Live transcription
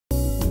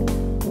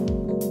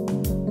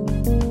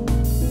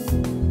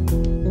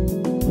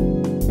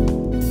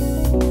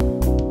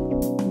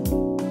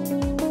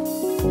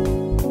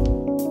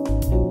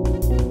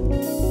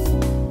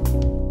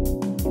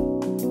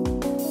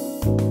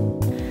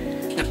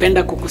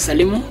Ningependa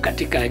kukusalimu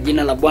katika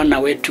jina la Bwana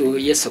wetu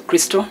Yesu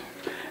Kristo.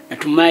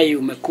 Natumai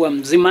umekuwa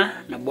mzima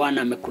na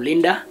Bwana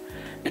amekulinda.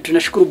 Na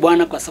tunashukuru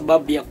Bwana kwa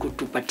sababu ya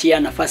kutupatia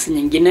nafasi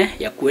nyingine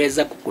ya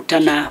kuweza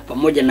kukutana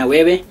pamoja na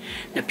wewe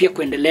na pia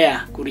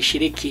kuendelea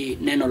kulishiriki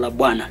neno la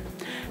Bwana.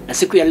 Na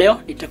siku ya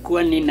leo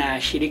nitakuwa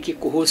ninashiriki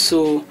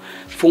kuhusu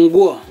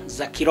funguo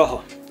za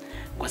kiroho.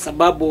 Kwa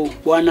sababu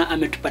Bwana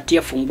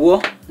ametupatia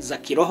funguo za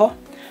kiroho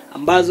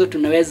ambazo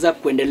tunaweza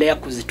kuendelea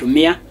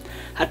kuzitumia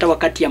hata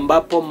wakati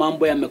ambapo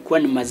mambo yamekuwa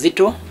ni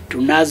mazito.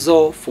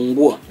 Tunazo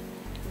funguo.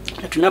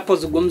 Na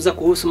tunapozungumza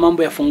kuhusu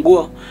mambo ya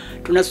funguo,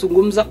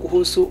 tunazungumza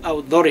kuhusu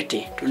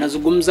authority,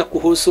 tunazungumza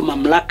kuhusu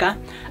mamlaka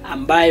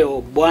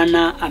ambayo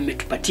Bwana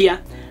ametupatia,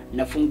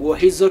 na funguo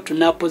hizo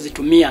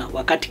tunapozitumia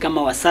wakati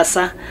kama wa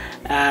sasa,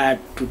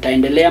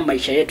 tutaendelea,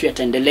 maisha yetu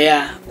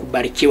yataendelea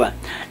kubarikiwa.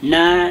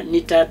 Na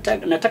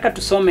nataka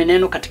tusome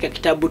neno katika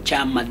kitabu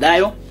cha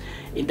Mathayo,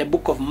 in the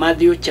book of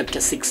Matthew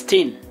chapter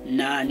 16.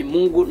 Na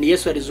ni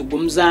Yesu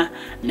alizungumza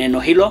neno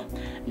hilo,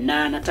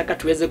 na nataka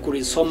tuweze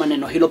kulisoma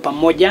neno hilo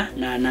pamoja,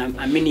 na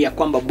naamini ya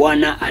kwamba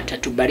Bwana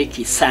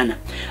atatubariki sana.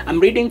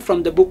 I'm reading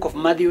from the book of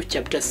Matthew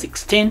chapter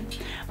 16.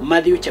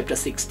 Matthew chapter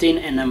 16,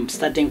 and I'm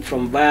starting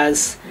from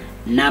verse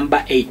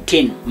number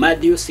 18.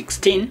 Matthew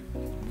 16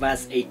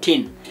 verse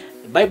 18.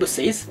 The Bible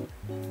says,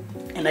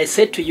 "And I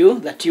say to you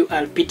that you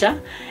are Peter,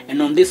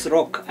 and on this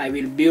rock I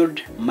will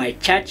build my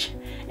church,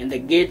 and the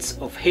gates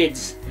of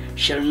Hades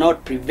shall not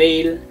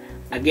prevail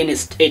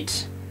against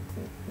it.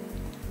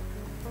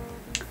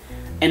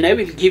 And I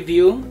will give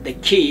you the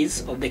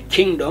keys of the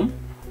kingdom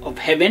of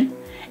heaven,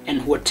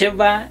 and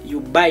whatever you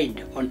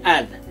bind on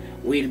earth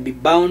will be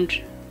bound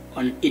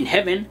in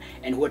heaven,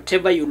 and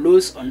whatever you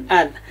loose on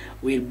earth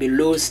will be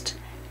loosed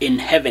in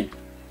heaven."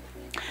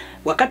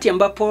 Wakati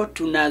ambapo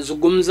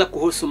tunazungumza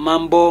kuhusu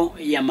mambo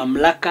ya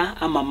mamlaka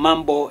ama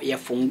mambo ya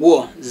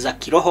funguo za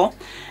kiroho,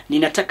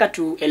 ninataka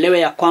tuelewe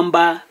ya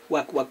kwamba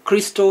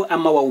Wakristo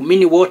ama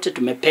waumini wote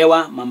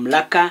tumepewa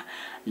mamlaka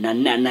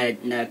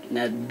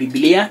na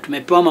Biblia,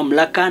 tumepewa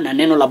mamlaka na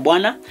neno la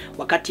Bwana.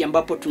 Wakati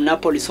ambapo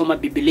tunaposoma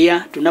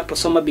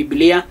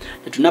Biblia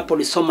na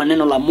tunapolisoma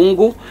neno la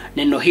Mungu,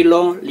 neno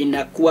hilo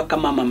linakuwa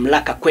kama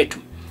mamlaka kwetu.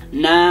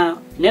 Na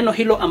neno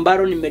hilo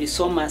ambalo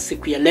nimelisoma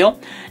siku ya leo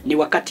ni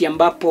wakati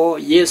ambapo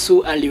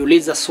Yesu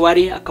aliuliza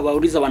swali,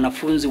 akawauliza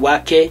wanafunzi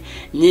wake,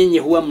 "Nyinyi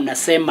huwa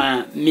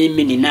mnasema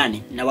mimi ni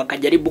nani?" Na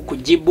wakajaribu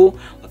kujibu,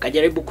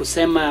 wakajaribu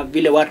kusema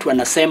vile watu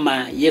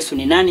wanasema Yesu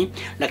ni nani.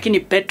 Lakini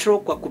Petro,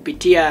 kwa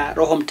kupitia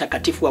Roho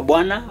Mtakatifu wa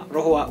Bwana,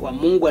 Roho wa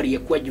Mungu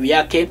aliyekuwa juu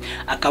yake,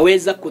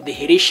 akaweza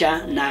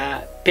kudhihirisha,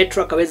 na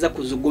Petro akaweza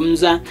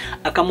kuzungumza,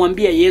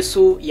 akamwambia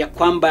Yesu ya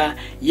kwamba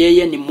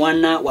yeye ni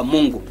mwana wa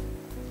Mungu.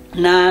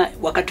 Na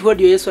wakati huo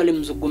ndio Yesu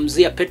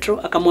alimzungumzia Petro,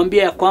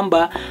 akamwambia ya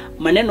kwamba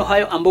maneno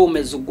hayo ambayo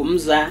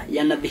umezungumza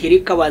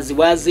yanadhihirika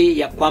waziwazi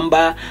ya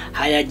kwamba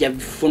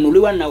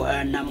hayajafunuliwa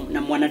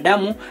na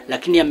mwanadamu,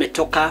 lakini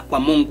yametoka kwa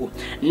Mungu.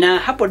 Na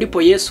hapo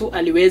ndipo Yesu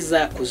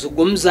aliweza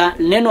kuzungumza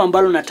neno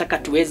ambalo nataka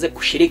tuweze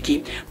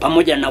kushiriki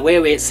pamoja na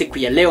wewe siku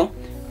ya leo.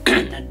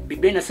 Na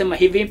Biblia inasema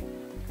hivi,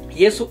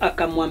 Yesu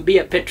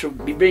akamwambia Petro,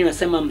 Biblia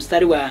inasema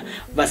mstari wa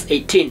verse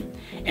 18,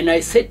 "And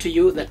I say to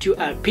you that you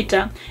are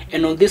Peter,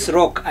 and on this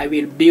rock I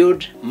will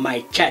build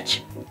my church,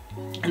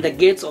 and the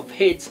gates of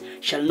Hades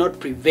shall not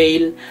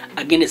prevail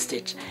against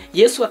it."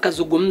 Yesu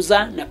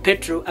akazungumza na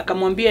Petro,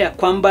 akamwambia ya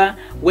kwamba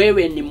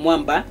wewe ni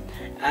mwamba,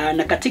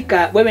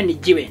 wewe ni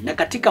jiwe, na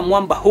katika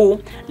mwamba huu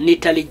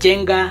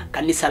nitalijenga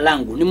kanisa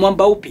langu. Ni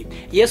mwamba upi?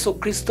 Yesu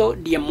Kristo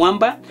ndiye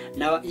mwamba,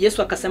 na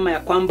Yesu akasema ya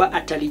kwamba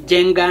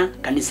atalijenga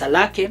kanisa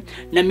lake,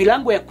 na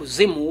milango ya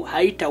kuzimu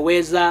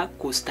haitaweza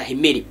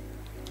kustahimili.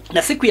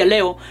 Na siku ya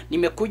leo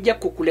nimekuja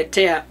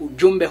kukuletea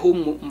ujumbe huu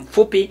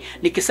mfupi,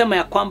 nikisema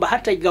ya kwamba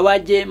hata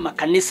igawaje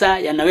makanisa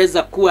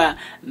yanaweza kuwa,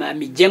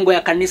 mijengo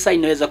ya kanisa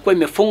inaweza kuwa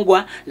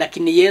imefungwa,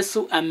 lakini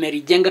Yesu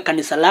amelijenga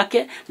kanisa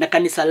lake, na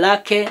kanisa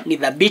lake ni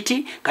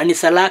thabiti,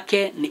 kanisa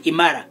lake ni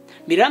imara.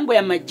 Milango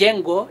ya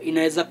majengo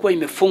inaweza kuwa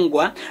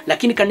imefungwa,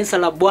 lakini kanisa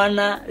la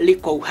Bwana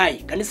liko uhai.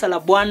 Kanisa la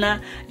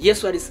Bwana,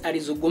 Yesu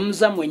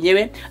alizungumza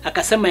mwenyewe,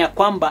 akasema ya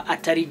kwamba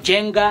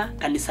atalijenga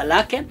kanisa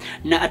lake,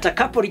 na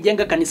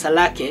atakapolijenga kanisa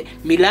lake,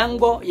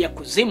 milango ya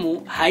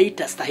kuzimu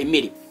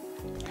haitastahimili.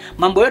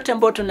 Mambo yote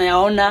ambayo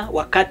tunayaona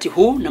wakati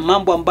huu na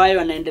mambo ambayo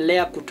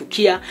yanaendelea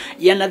kutukia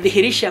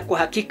yanadhihirisha kwa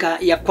hakika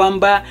ya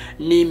kwamba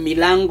ni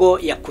milango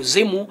ya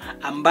kuzimu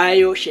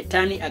ambayo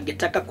shetani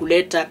angetaka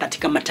kuleta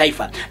katika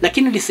mataifa.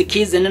 Lakini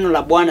lisikize neno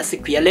la Bwana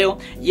siku ya leo.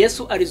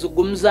 Yesu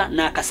alizungumza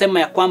na akasema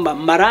ya kwamba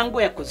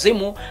malango ya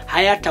kuzimu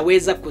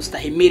hayataweza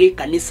kustahimili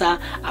kanisa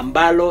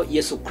ambalo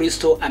Yesu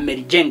Kristo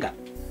amelijenga.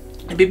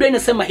 Biblia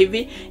inasema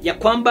hivi ya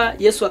kwamba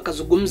Yesu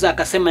akazungumza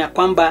akasema ya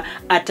kwamba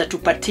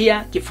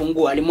atatupatia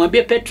kifunguo.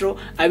 Alimwambia Petro,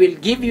 "I will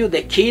give you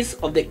the keys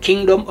of the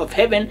kingdom of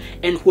heaven,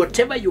 and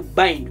whatever you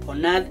bind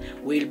on earth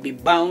will be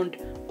bound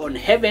on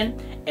heaven,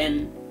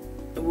 and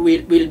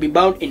will be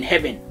bound in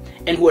heaven,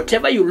 and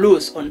whatever you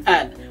loose on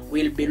earth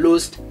will be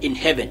loosed in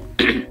heaven."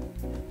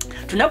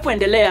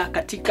 tunapoendelea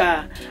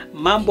katika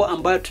mambo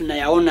ambayo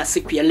tunayaona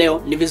siku ya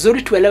leo, ni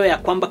vizuri tuelewe ya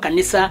kwamba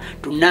kanisa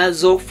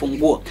tunazo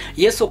funguo.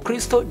 Yesu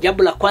Kristo,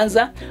 jambo la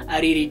kwanza,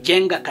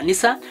 alilijenga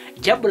kanisa.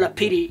 Jambo la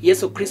pili,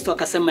 Yesu Kristo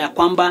akasema ya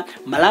kwamba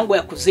malango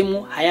ya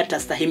kuzimu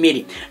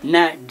hayatastahimili.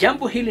 Na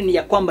jambo hili ni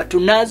ya kwamba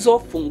tunazo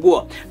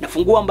funguo, na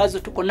funguo ambazo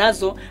tuko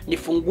nazo ni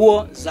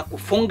funguo za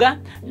kufunga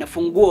na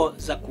funguo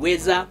za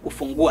kuweza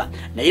kufungua.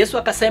 Na Yesu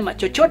akasema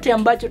chochote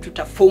ambacho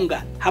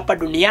tutafunga hapa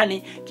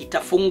duniani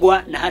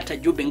kitafungwa na hata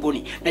juu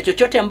mbinguni, na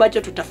chochote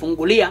ambacho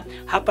tutafungulia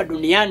hapa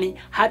duniani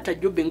hata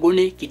juu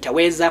mbinguni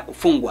kitaweza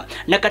kufungwa.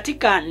 Na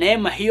katika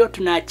neema hiyo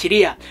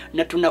tunaachilia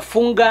na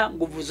tunafunga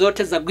nguvu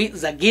zote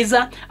za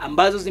giza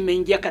ambazo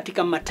zimeingia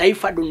katika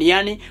mataifa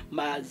duniani,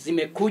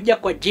 zimekuja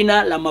kwa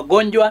jina la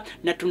magonjwa,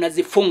 na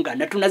tunazifunga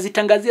na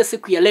tunazitangazia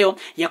siku ya leo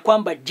ya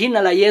kwamba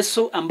jina la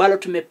Yesu ambalo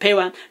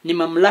tumepewa ni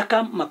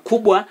mamlaka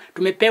makubwa.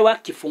 Tumepewa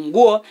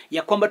kifunguo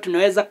ya kwamba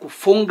tunaweza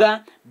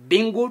kufunga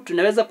bingu,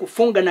 tunaweza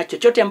kufunga, na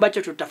chochote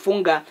ambacho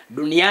tutafunga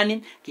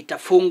duniani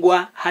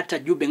kitafungwa hata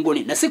juu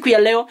mbinguni. Na siku ya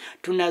leo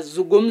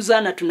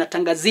tunazungumza na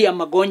tunatangazia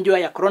magonjwa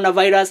ya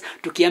coronavirus,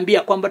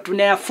 tukiambia kwamba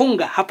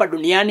tunayafunga hapa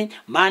duniani,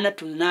 maana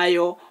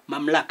tunayo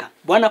mamlaka.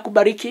 Bwana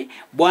kubariki,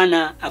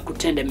 Bwana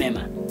akutende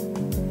mema.